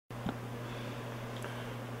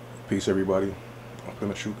Peace everybody. I'm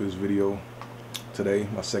gonna shoot this video today,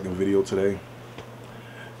 my second video today,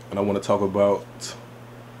 and I want to talk about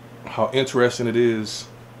how interesting it is.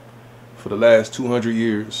 For the last 200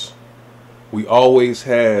 years we always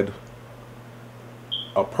had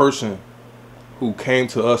a person who came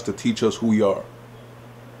to us to teach us who we are.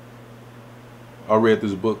 I read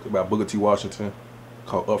this book about Booker T. Washington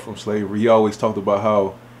called Up From Slavery. He always talked about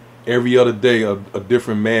how every other day a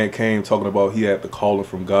different man came talking about he had the calling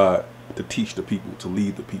from God to teach the people, to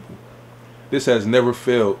lead the people. This has never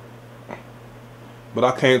failed. But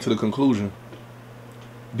I came to the conclusion,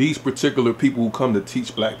 these particular people who come to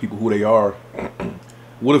teach black people who they are,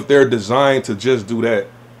 what if they're designed to just do that?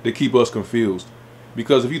 They keep us confused.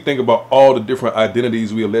 Because if you think about all the different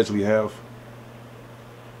identities we allegedly have,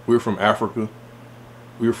 we're from Africa,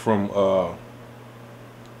 we're from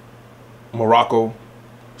Morocco,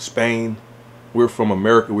 Spain, we're from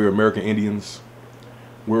America, we're American Indians,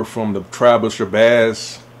 we're from the tribe of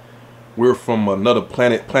Shabazz, we're from another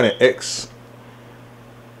planet, Planet X,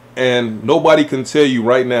 and nobody can tell you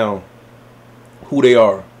right now who they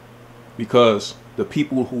are, because the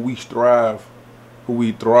people who we thrive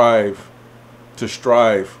to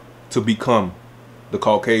strive to become, the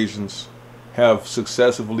Caucasians, have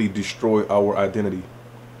successfully destroyed our identity.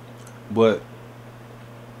 But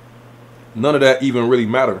none of that even really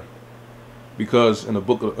matter, because in the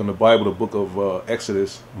Bible, the book of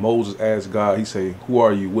Exodus, Moses asked God, he say, "Who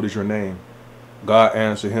are you? What is your name?" God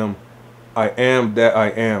answered him, "I am that I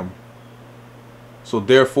am." So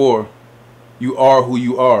therefore, you are who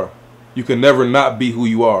you are. You can never not be who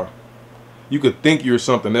you are. You could think you're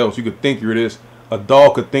something else. You could think you're this. A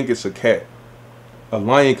dog could think it's a cat. A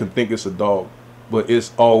lion can think it's a dog, but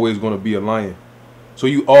it's always going to be a lion. So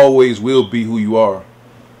you always will be who you are.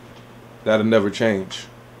 That'll never change.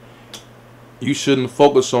 You shouldn't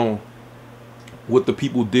focus on what the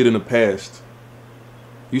people did in the past.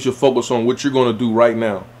 You should focus on what you're going to do right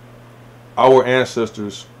now. Our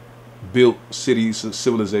ancestors built cities,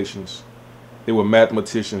 civilizations. They were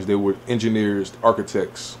mathematicians, they were engineers,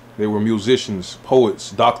 architects, they were musicians,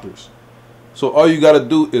 poets, doctors. So all you got to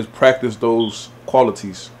do is practice those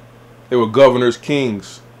qualities. They were governors,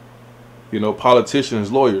 kings,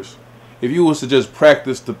 politicians, lawyers. If you was to just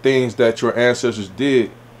practice the things that your ancestors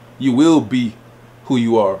did, you will be who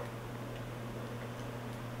you are.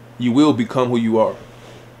 You will become who you are.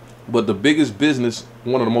 But the biggest business,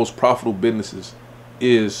 one of the most profitable businesses,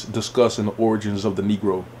 is discussing the origins of the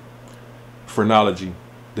Negro. Phrenology,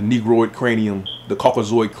 the Negroid cranium, the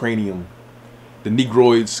Caucasoid cranium. The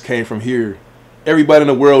Negroids came from here. Everybody in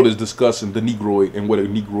the world is discussing the Negroid and where the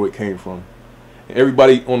Negroid came from. And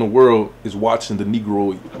everybody on the world is watching the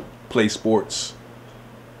Negroid play sports,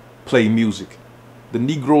 play music. The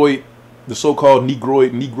Negroid, the so-called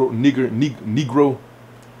Negroid, Negro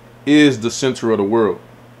is the center of the world.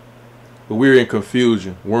 But we're in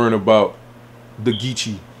confusion, worrying about the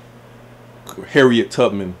Geechee, Harriet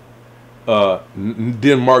Tubman,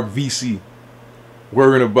 Denmark VC,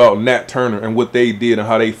 worrying about Nat Turner and what they did and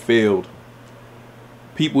how they failed.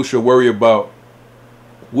 People should worry about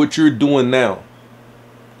what you're doing now.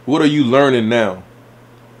 What are you learning now?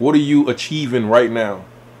 What are you achieving right now?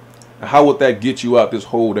 And how would that get you out this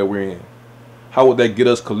hole that we're in? How would that get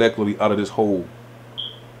us collectively out of this hole?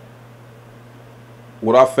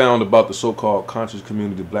 What I found about the so-called conscious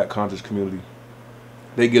community, the black conscious community,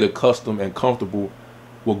 they get accustomed and comfortable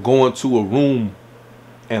with going to a room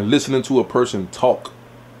and listening to a person talk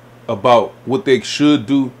about what they should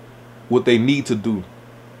do, what they need to do,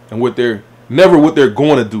 and what they're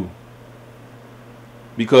going to do.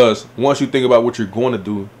 Because once you think about what you're going to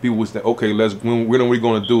do, people will say, okay, when are we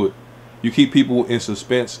going to do it? You keep people in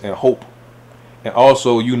suspense and hope. And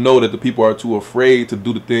also, you know that the people are too afraid to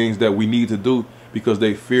do the things that we need to do because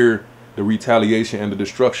they fear the retaliation and the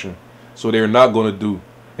destruction. So they're not going to do.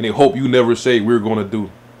 And they hope you never say we're going to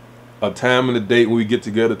do. A time and a date when we get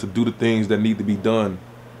together to do the things that need to be done.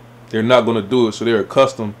 They're not going to do it. So they're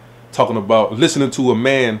accustomed talking about listening to a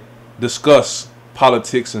man discuss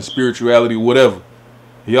politics and spirituality, whatever.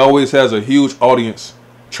 He always has a huge audience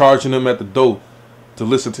charging him at the door to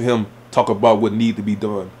listen to him talk about what needs to be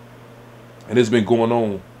done. And it's been going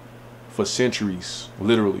on for centuries,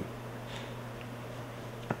 literally.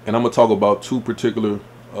 And I'm going to talk about two particular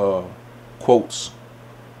quotes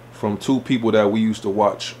from two people that we used to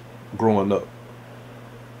watch growing up.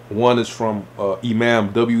 One is from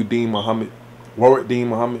Imam W. Dean Muhammad, Warwick Dean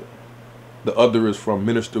Muhammad. The other is from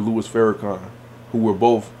Minister Louis Farrakhan, who were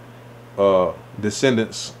both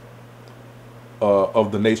descendants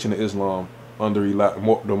of the Nation of Islam under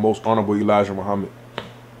the Most Honorable Elijah Muhammad.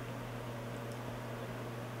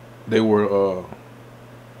 They were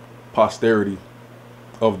posterity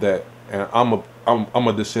of that, and I'm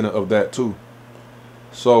a descendant of that too.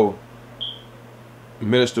 So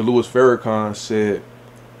Minister Louis Farrakhan said,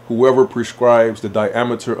 whoever prescribes the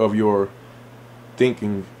diameter of your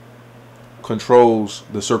thinking controls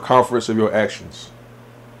the circumference of your actions.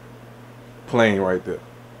 Plain right there.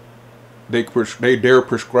 They're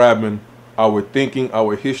prescribing our thinking,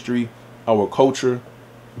 our history, our culture,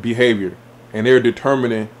 behavior, and they're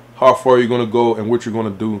determining how far you're going to go and what you're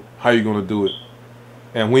going to do, how you're going to do it,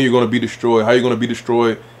 and when you're going to be destroyed, how you're going to be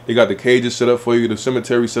destroyed. They got the cages set up for you, the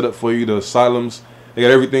cemetery set up for you, the asylums. They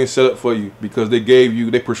got everything set up for you because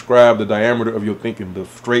they prescribed the diameter of your thinking, the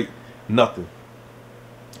straight nothing.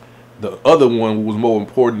 The other one was more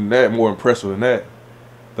important than that, more impressive than that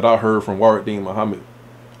I heard from Warid Muhammad.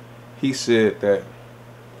 He said that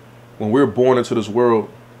when we're born into this world,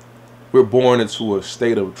 we're born into a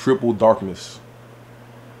state of triple darkness.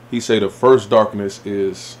 He said the first darkness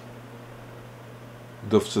is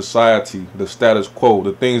the society, the status quo,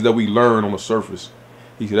 the things that we learn on the surface.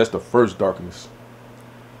 He said that's the first darkness.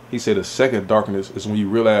 He said the second darkness is when you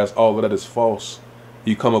realize all of that is false.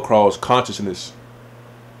 You come across consciousness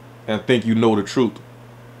and think you know the truth.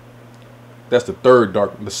 That's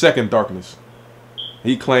the second darkness.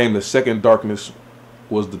 He claimed the second darkness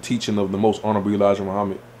was the teaching of the most honorable Elijah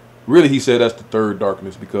Muhammad. Really, he said that's the third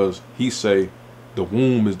darkness because he say the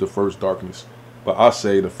womb is the first darkness. But I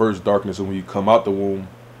say the first darkness is when you come out the womb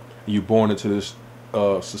and you're born into this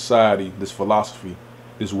society, this philosophy,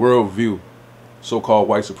 this worldview, so-called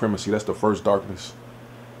white supremacy. That's the first darkness.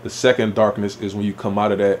 The second darkness is when you come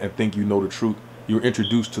out of that and think you know the truth. You're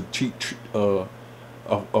introduced to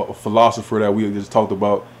a philosopher that we just talked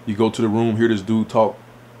about. You go to the room, hear this dude talk,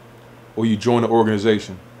 or you join an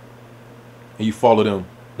organization and you follow them.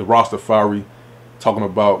 The Rastafari talking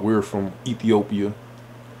about we're from Ethiopia,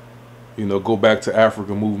 you know, go back to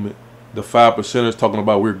Africa movement. The 5%ers talking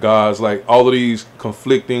about we're gods. Like all of these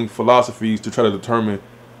conflicting philosophies to try to determine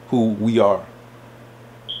who we are.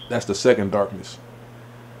 That's the second darkness.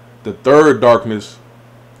 The third darkness,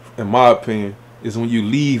 in my opinion, is when you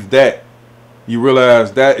leave that, you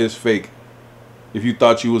realize that is fake. If you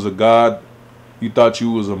thought you was a god, you thought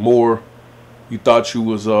you was a Moor, you thought you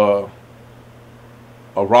was a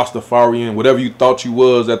Rastafarian, whatever you thought you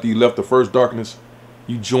was after you left the first darkness,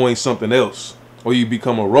 you join something else. Or you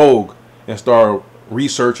become a rogue and start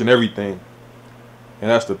researching everything. And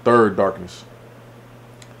that's the third darkness.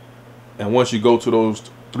 And once you go to those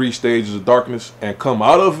 3 stages of darkness and come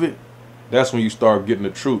out of it, that's when you start getting the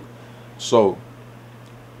truth. So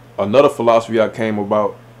another philosophy I came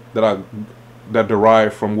about that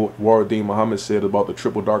derived from what Warid Muhammad said about the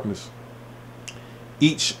triple darkness.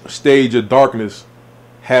 Each stage of darkness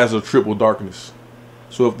has a triple darkness.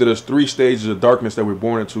 So if there's 3 stages of darkness that we're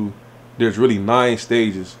born into, there's really 9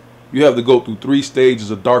 stages. You have to go through 3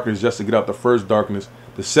 stages of darkness just to get out the first darkness.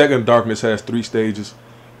 The second darkness has 3 stages,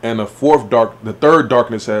 and the third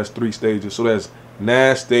darkness has 3 stages. So there's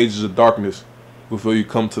 9 stages of darkness before you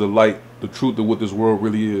come to the light, the truth of what this world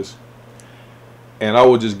really is. And I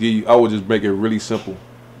would just make it really simple.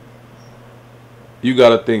 You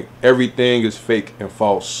gotta think everything is fake and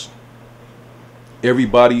false.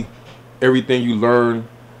 Everybody, everything you learn,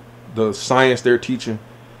 the science they're teaching,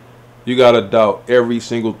 you gotta doubt every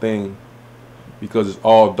single thing because it's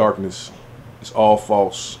all darkness. It's all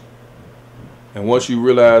false. And once you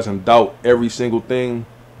realize and doubt every single thing,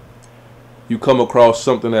 you come across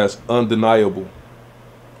something that's undeniable.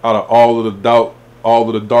 Out of all of the doubt, all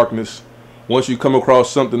of the darkness, once you come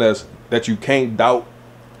across something that you can't doubt,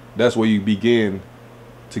 that's where you begin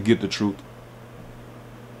to get the truth.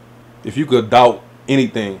 If you could doubt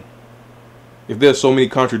anything, if there's so many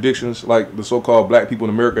contradictions, like the so-called black people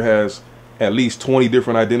in America has at least 20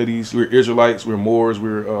 different identities. We're Israelites, we're Moors,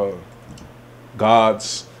 we're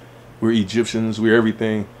gods, we're Egyptians, we're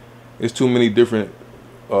everything. It's too many different,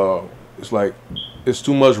 it's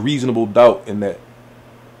too much reasonable doubt in that.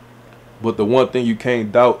 But the one thing you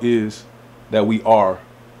can't doubt is that we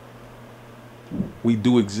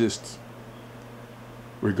do exist.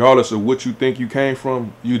 Regardless of what you think you came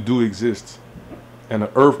from, you do exist. And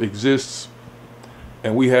the earth exists,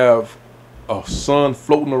 and we have a sun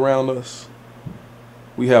floating around us.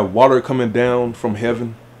 We have water coming down from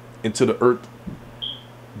heaven into the earth,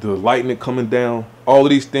 the lightning coming down. All of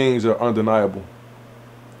these things are undeniable,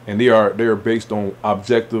 and they are based on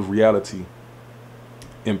objective reality,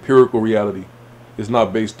 empirical reality. It's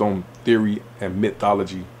not based on theory and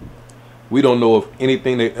mythology. We don't know if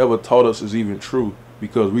anything they ever taught us is even true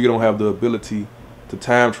because we don't have the ability to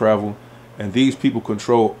time travel, and these people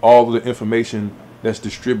control all of the information that's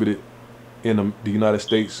distributed in the United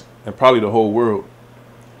States and probably the whole world.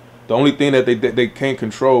 The only thing that they can't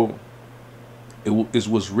control is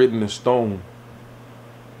what's written in stone.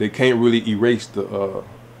 They can't really erase the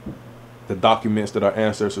documents that our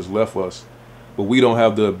ancestors left us. But we don't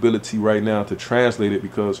have the ability right now to translate it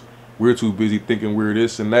because we're too busy thinking we're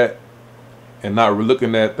this and that, and not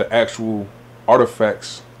looking at the actual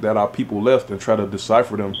artifacts that our people left and try to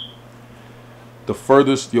decipher them. The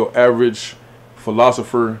furthest your average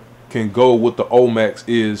philosopher can go with the Olmecs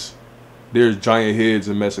is there's giant heads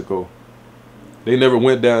in Mexico. They never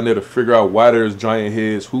went down there to figure out why there's giant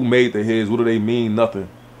heads, who made the heads, what do they mean, nothing.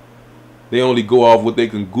 They only go off what they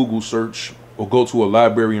can Google search or go to a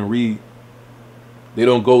library and read. They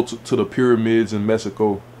don't go to the pyramids in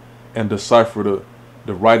Mexico and decipher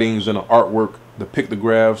the writings and the artwork, the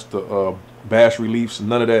pictographs, the bas reliefs,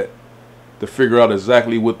 none of that, to figure out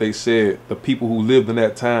exactly what they said. The people who lived in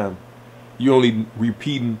that time, you're only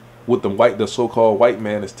repeating what the so-called white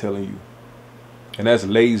man is telling you. And that's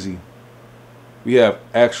lazy. We have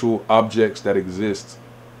actual objects that exist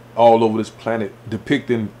all over this planet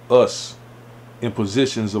depicting us in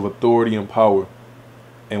positions of authority and power.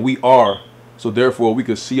 And we are. So therefore, we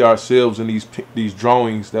could see ourselves in these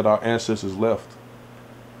drawings that our ancestors left.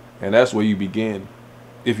 And that's where you begin.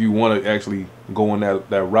 If you want to actually go on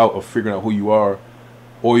that route of figuring out who you are,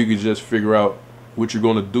 or you could just figure out what you're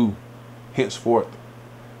going to do henceforth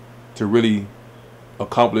to really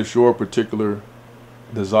accomplish your particular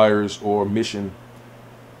desires or mission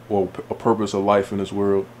or a purpose of life in this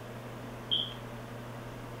world.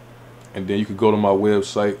 And then you could go to my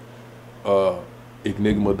website,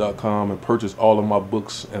 enigma.com, and purchase all of my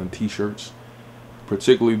books and t-shirts,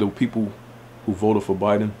 particularly the people who voted for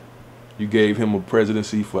Biden. You gave him a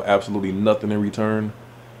presidency for absolutely nothing in return.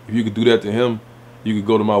 If you could do that to him, you could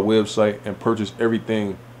go to my website and purchase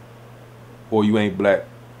everything, or you ain't black.